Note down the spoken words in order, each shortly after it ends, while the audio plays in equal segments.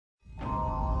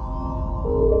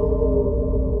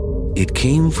It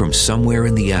came from somewhere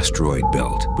in the asteroid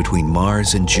belt between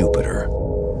Mars and Jupiter.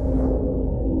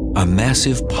 A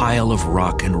massive pile of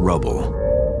rock and rubble,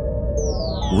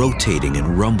 rotating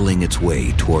and rumbling its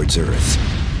way towards Earth.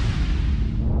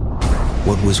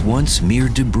 What was once mere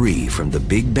debris from the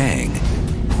Big Bang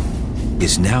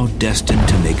is now destined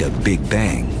to make a Big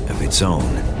Bang of its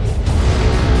own.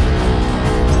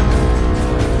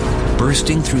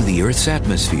 Bursting through the Earth's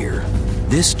atmosphere,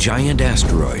 this giant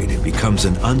asteroid becomes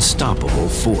an unstoppable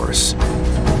force.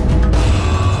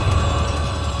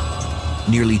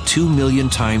 Nearly 2 million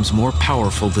times more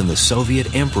powerful than the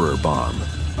Soviet Emperor bomb,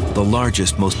 the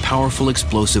largest, most powerful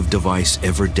explosive device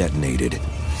ever detonated.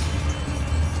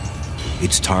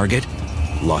 Its target,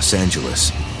 Los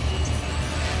Angeles.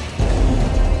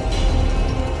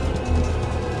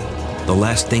 The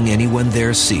last thing anyone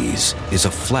there sees is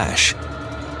a flash,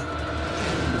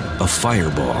 a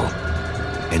fireball,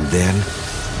 and then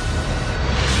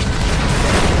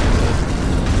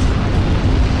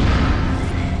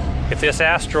if this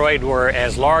asteroid were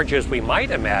as large as we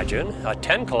might imagine, a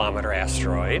 10-kilometer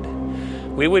asteroid,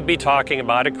 we would be talking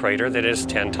about a crater that is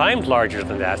 10 times larger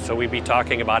than that. So we'd be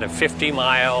talking about a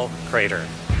 50-mile crater.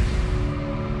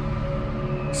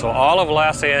 So all of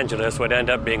Los Angeles would end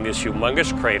up being this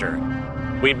humongous crater.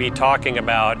 We'd be talking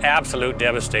about absolute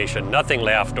devastation, nothing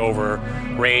left over,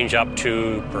 range up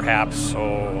to perhaps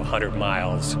 100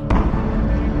 miles.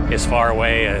 As far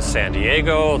away as San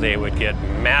Diego, they would get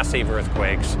massive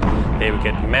earthquakes, they would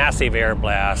get massive air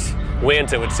blasts,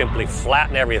 winds that would simply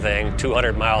flatten everything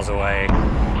 200 miles away,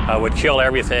 would kill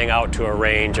everything out to a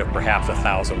range of perhaps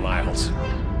 1,000 miles.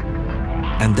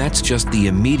 And that's just the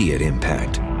immediate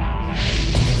impact.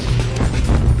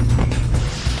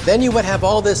 Then you would have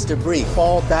all this debris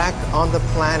fall back on the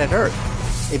planet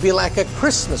Earth. It'd be like a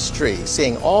Christmas tree,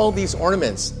 seeing all these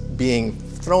ornaments being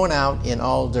thrown out in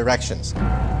all directions.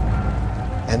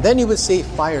 And then you would see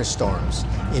firestorms,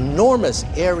 enormous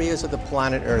areas of the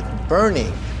planet Earth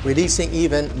burning, releasing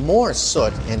even more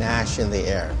soot and ash in the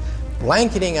air,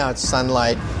 blanketing out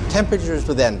sunlight. Temperatures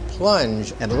would then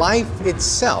plunge, and life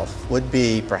itself would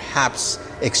be perhaps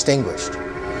extinguished.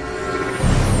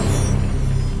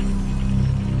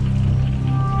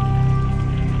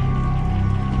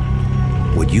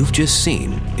 What you've just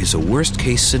seen is a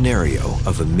worst-case scenario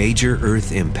of a major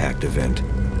Earth impact event.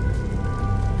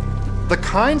 The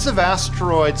kinds of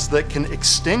asteroids that can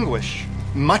extinguish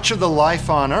much of the life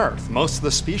on Earth, most of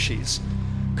the species,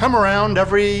 come around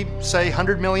every, say,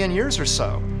 100 million years or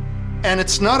so. And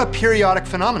it's not a periodic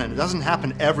phenomenon. It doesn't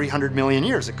happen every 100 million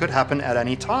years. It could happen at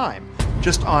any time,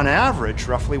 just on average,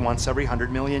 roughly once every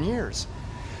 100 million years.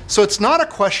 So it's not a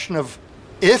question of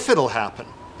if it'll happen.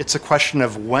 It's a question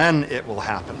of when it will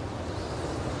happen.